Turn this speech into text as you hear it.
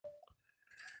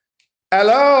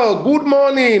Hello, good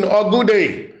morning or good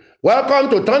day. Welcome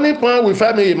to Turning Point with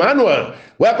Femi Emmanuel.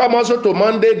 Welcome also to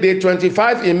Monday, day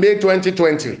 25 in May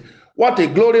 2020. What a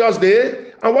glorious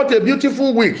day and what a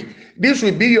beautiful week. This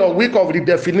will be your week of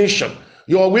redefinition,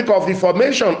 your week of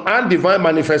reformation and divine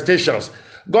manifestations.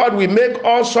 God will make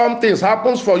awesome things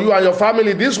happen for you and your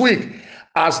family this week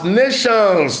as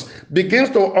nations begins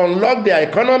to unlock their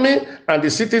economy and the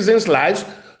citizens' lives.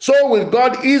 So will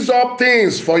God ease up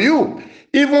things for you.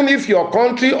 Even if your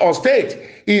country or state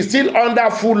is still under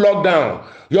full lockdown,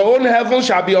 your own heaven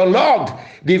shall be unlocked.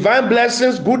 Divine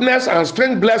blessings, goodness, and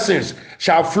strange blessings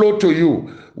shall flow to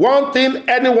you. One thing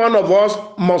any one of us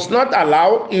must not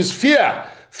allow is fear.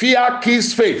 Fear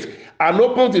kills faith and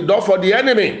opens the door for the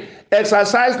enemy.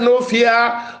 Exercise no fear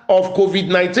of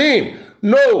COVID-19.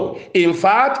 No, in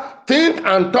fact, think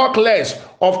and talk less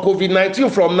of COVID-19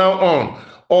 from now on.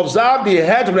 Observe the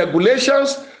health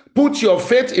regulations. Put your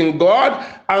faith in God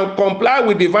and comply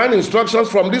with divine instructions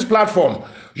from this platform.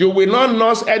 You will not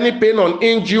nurse any pain or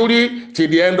injury till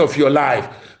the end of your life.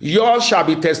 Yours shall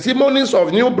be testimonies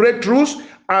of new breakthroughs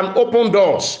and open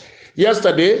doors.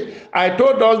 Yesterday, I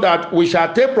told us that we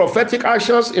shall take prophetic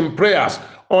actions in prayers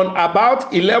on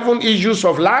about 11 issues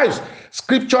of life.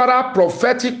 Scriptural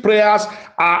prophetic prayers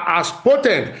are as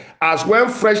potent as when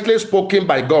freshly spoken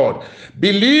by God.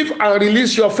 Believe and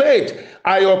release your faith.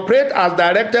 I operate as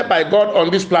directed by God on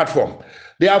this platform.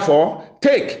 Therefore,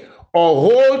 take or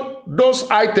hold those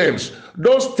items,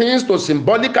 those things to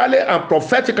symbolically and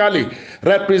prophetically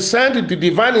represent the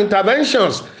divine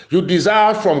interventions you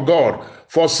desire from God.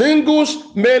 For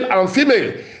singles, male and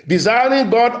female,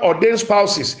 desiring God-ordained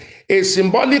spouses, a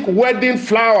symbolic wedding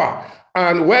flower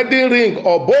and wedding ring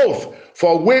or both.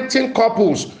 For waiting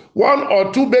couples, 1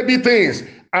 or 2 baby things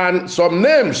and some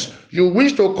names you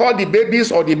wish to call the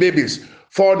babies or the babies.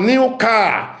 For new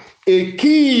car, a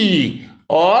key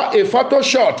or a photo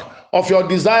shot of your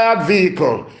desired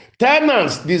vehicle.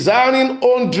 Tenants desiring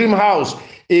own dream house,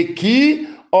 a key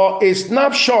or a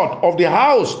snapshot of the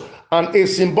house and a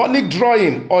symbolic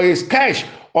drawing or a sketch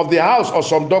of the house or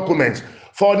some documents.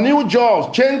 For new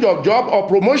jobs, change of job or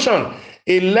promotion,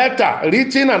 a letter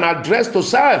written and addressed to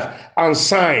serve and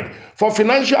signed. For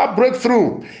financial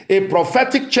breakthrough, a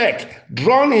prophetic check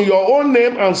drawn in your own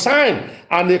name and signed,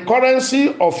 and a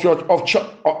currency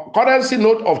currency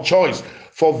note of choice.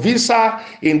 For visa,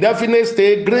 indefinite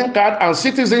stay, green card, and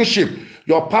citizenship,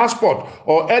 your passport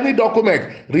or any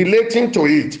document relating to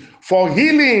it. For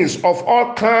healings of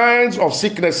all kinds of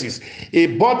sicknesses,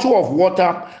 a bottle of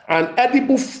water, an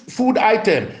edible food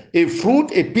item, a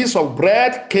fruit, a piece of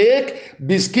bread, cake,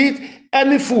 biscuit,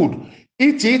 any food.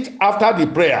 Eat it after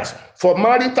the prayers. For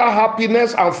marital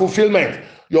happiness and fulfillment,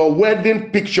 your wedding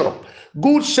picture.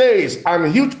 Good sales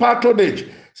and huge patronage.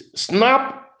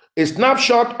 A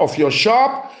snapshot of your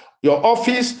shop, your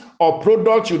office, or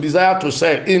product you desire to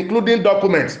sell, including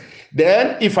documents.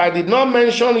 Then, if I did not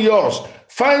mention yours,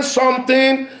 find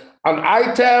something, an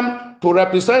item to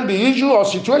represent the issue or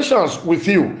situations with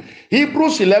you.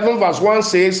 Hebrews 11 verse 1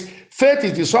 says, faith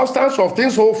is the substance of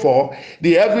things hoped for,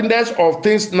 the evidence of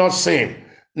things not seen.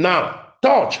 Now,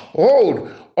 touch,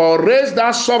 hold, or raise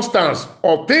that substance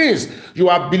of things you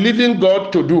are believing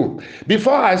God to do.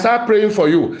 Before I start praying for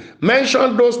you,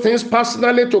 mention those things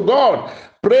personally to God.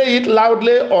 Pray it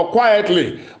loudly or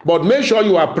quietly, but make sure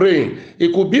you are praying.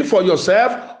 It could be for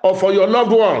yourself or for your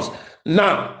loved ones.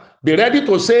 Now, be ready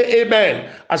to say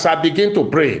amen as I begin to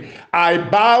pray. I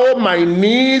bow my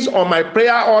knees on my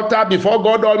prayer altar before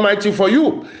God Almighty for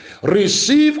you.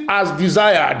 Receive as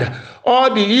desired.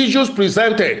 All the issues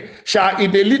presented shall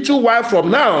in a little while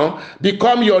from now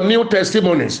become your new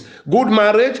testimonies. Good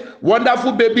marriage,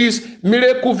 wonderful babies,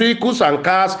 miracle vehicles and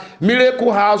cars,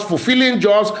 miracle house, fulfilling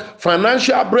jobs,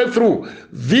 financial breakthrough,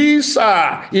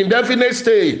 visa, indefinite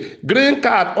stay, green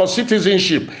card or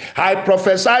citizenship. I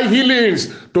prophesy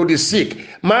healings to the sick,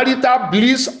 marital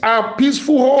bliss and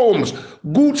peaceful homes,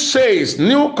 good sales,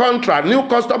 new contract, new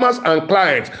customers and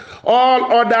clients.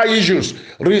 All other issues,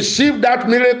 receive that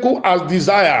miracle as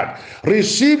desired.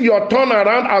 Receive your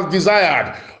turnaround as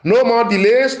desired. No more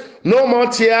delays, no more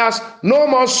tears, no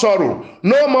more sorrow,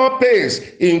 no more pains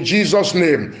in Jesus'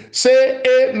 name. Say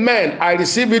amen. I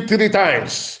receive it 3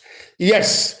 times.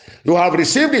 Yes, you have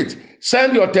received it.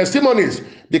 Send your testimonies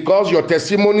because your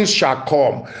testimonies shall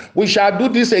come. We shall do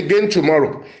this again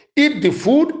tomorrow. Eat the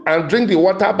food and drink the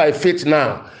water by faith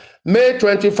now. May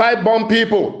 25 born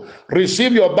people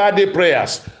receive your birthday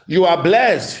prayers. You are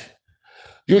blessed.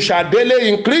 You shall daily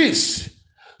increase.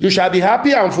 You shall be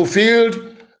happy and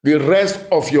fulfilled the rest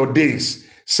of your days.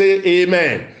 Say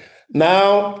amen.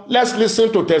 Now, let's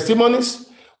listen to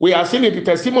testimonies. We are still in the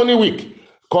testimony week.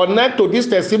 Connect to these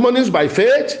testimonies by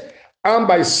faith and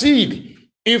by seed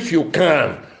if you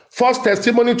can. First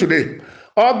testimony today.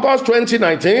 August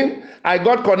 2019, I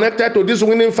got connected to this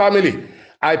winning family.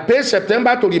 I paid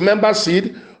September to remember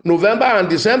seed, November and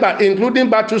December, including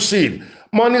battle seed.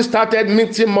 Money started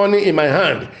meeting money in my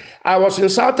hand. I was in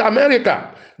South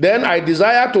America. Then I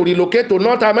desired to relocate to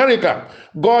North America.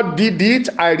 God did it.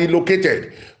 I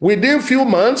relocated. Within few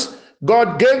months,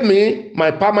 God gave me my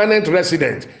permanent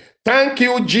residence. Thank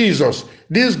you, Jesus.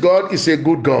 This God is a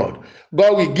good God.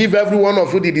 God will give every one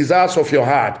of you the desires of your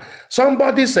heart.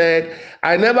 Somebody said,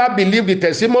 I never believed the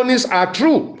testimonies are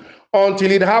true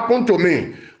until it happened to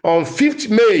me. On 5th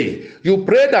May, you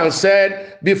prayed and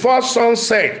said, before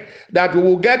sunset, that we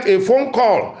will get a phone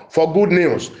call for good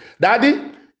news.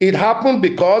 Daddy, it happened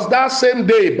because that same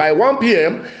day by 1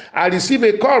 p.m., I received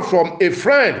a call from a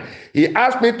friend. He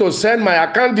asked me to send my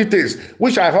account details,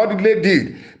 which I hurriedly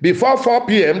did. Before 4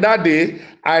 p.m. that day,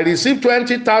 I received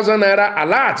 20,000 naira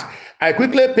alert. I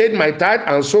quickly paid my tithe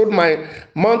and sold my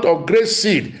month of grace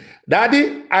seed.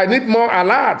 Daddy, I need more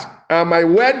alert and my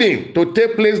wedding to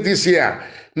take place this year.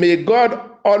 May God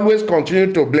always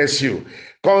continue to bless you.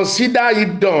 Consider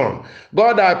it done.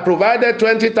 God has provided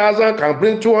 20,000, can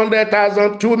bring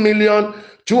 200,000, 2 million,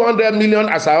 200 million,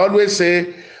 as I always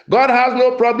say. God has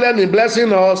no problem in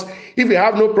blessing us if we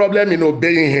have no problem in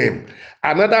obeying him.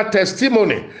 Another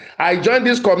testimony. I joined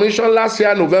this commission last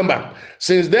year, November.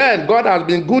 Since then, God has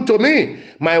been good to me.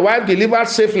 My wife delivered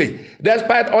safely,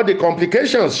 despite all the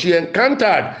complications she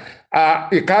encountered.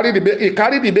 He carried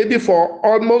the baby for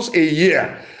almost a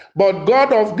year. But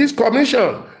God of this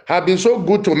commission has been so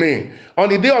good to me. On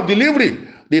the day of delivery,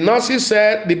 the nurses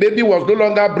said the baby was no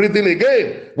longer breathing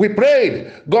again. We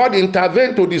prayed. God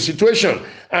intervened to the situation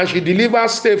and she delivered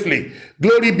safely.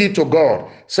 Glory be to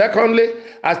God. Secondly,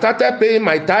 I started paying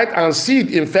my tithe and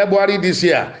seed in February this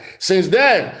year. Since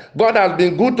then, God has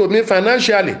been good to me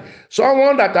financially.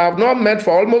 Someone that I have not met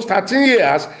for almost 13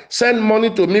 years sent money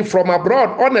to me from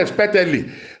abroad unexpectedly.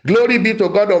 Glory be to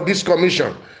God of this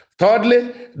commission.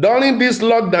 Thirdly, during this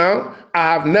lockdown,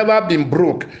 I have never been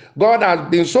broke. God has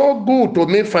been so good to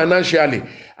me financially.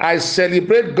 I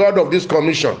celebrate God of this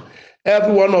commission.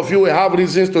 Every one of you will have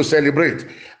reasons to celebrate.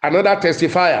 Another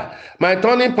testifier, my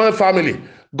Turning Point family.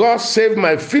 God saved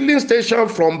my filling station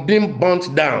from being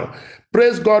burnt down.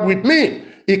 Praise God with me.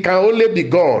 It can only be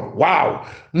God. Wow.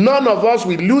 None of us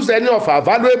will lose any of our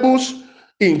valuables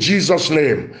in Jesus'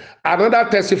 name. Another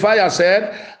testifier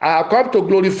said, I have come to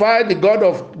glorify the God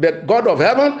of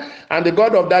heaven and the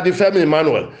God of Daddy Femi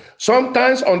Emmanuel.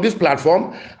 Sometimes on this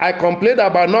platform, I complained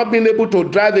about not being able to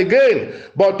drive again.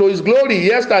 But to his glory,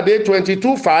 yesterday,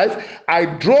 22:5, I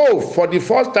drove for the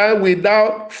first time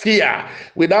without fear,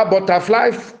 without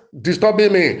butterfly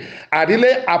disturbing me. I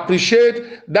really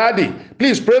appreciate Daddy.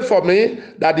 Please pray for me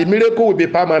that the miracle will be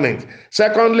permanent.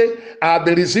 Secondly, I have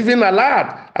been receiving a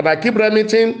lot and I keep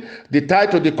remitting the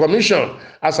tithe to the commission.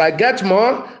 As I get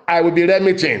more, I will be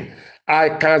remitting. I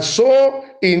can sow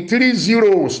in 3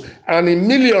 zeros and in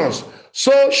millions.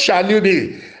 So shall you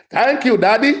be. Thank you,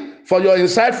 Daddy, for your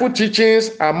insightful teachings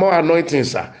and more anointing,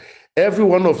 sir. Every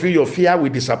one of you, your fear will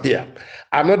disappear.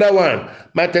 Another one,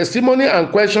 my testimony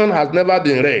and question has never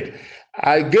been read.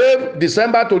 I gave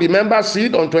December to remember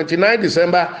seed on 29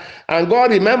 December, and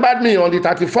God remembered me on the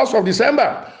 31st of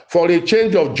December for a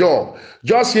change of job.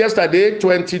 Just yesterday,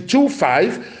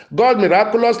 22/5, God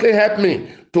miraculously helped me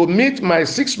to meet my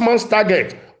 6 months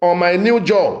target on my new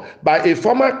job by a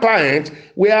former client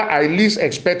where I least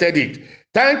expected it.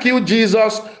 Thank you,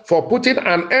 Jesus, for putting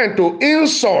an end to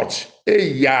insult.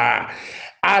 Yeah.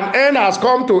 An end has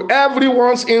come to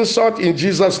everyone's insult in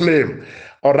Jesus' name.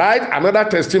 All right, another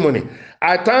testimony.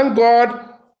 I thank God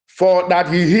for that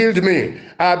he healed me.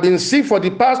 I've been sick for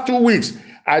the past 2 weeks.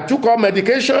 I took all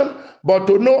medication, but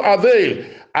to no avail.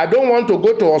 I don't want to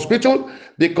go to hospital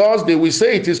because they will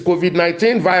say it is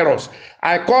COVID-19 virus.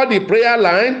 I called the prayer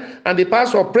line and the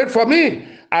pastor prayed for me.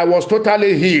 I was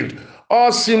totally healed.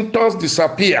 All symptoms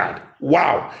disappeared.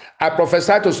 Wow. I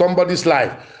prophesied to somebody's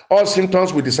life. All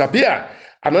symptoms will disappear.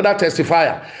 Another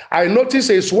testifier. I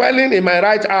noticed a swelling in my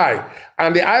right eye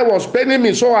and the eye was paining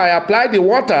me, so I applied the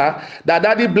water that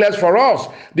Daddy blessed for us.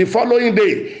 The following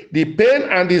day, the pain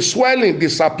and the swelling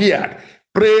disappeared.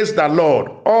 Praise the Lord.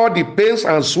 All the pains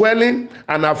and swelling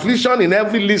and affliction in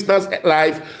every listener's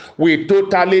life will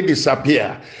totally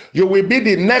disappear. You will be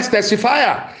the next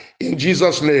testifier in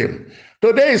Jesus' name.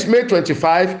 Today is May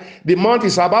 25. The month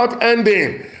is about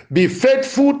ending. Be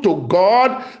faithful to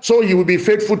God, so he will be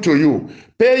faithful to you.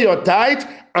 Pay your tithe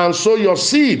and sow your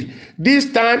seed.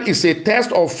 This time is a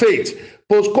test of faith.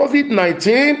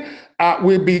 Post-COVID-19,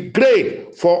 will be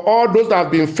great for all those that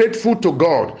have been faithful to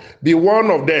God. Be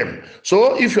one of them.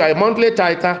 So if you are a monthly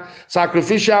tither,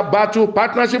 sacrificial, battle,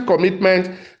 partnership commitment,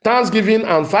 thanksgiving,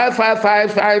 and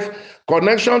 5555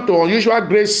 connection to unusual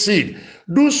grace seed,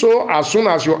 do so as soon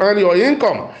as you earn your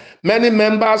income. Many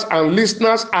members and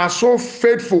listeners are so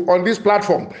faithful on this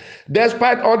platform.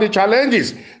 Despite all the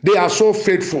challenges, they are so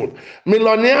faithful.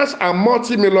 Millionaires and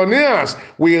multi-millionaires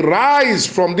will rise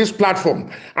from this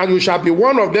platform, and you shall be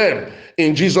one of them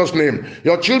in Jesus' name.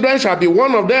 Your children shall be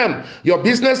one of them. Your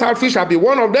business outfit shall be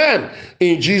one of them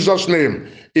in Jesus' name.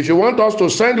 If you want us to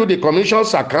send you the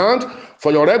commissions account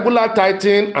for your regular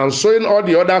tithing and sowing all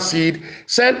the other seed,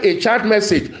 send a chat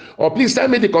message, or please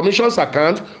send me the commissions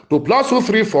account to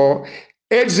 +234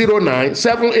 809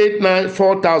 789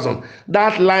 4000.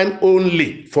 That line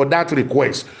only for that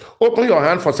request. Open your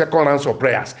hand for second rounds of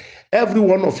prayers. Every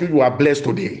one of you are blessed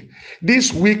today.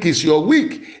 This week is your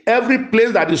week. Every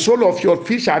place that the sole of your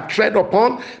feet shall tread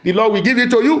upon, the Lord will give it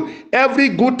to you. Every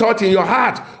good thought in your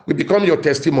heart will become your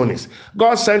testimonies.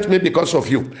 God sent me because of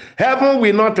you. Heaven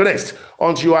will not rest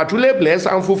until you are truly blessed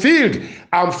and fulfilled.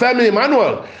 I'm Femi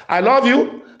Emmanuel. I love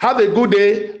you. Have a good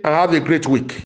day and have a great week.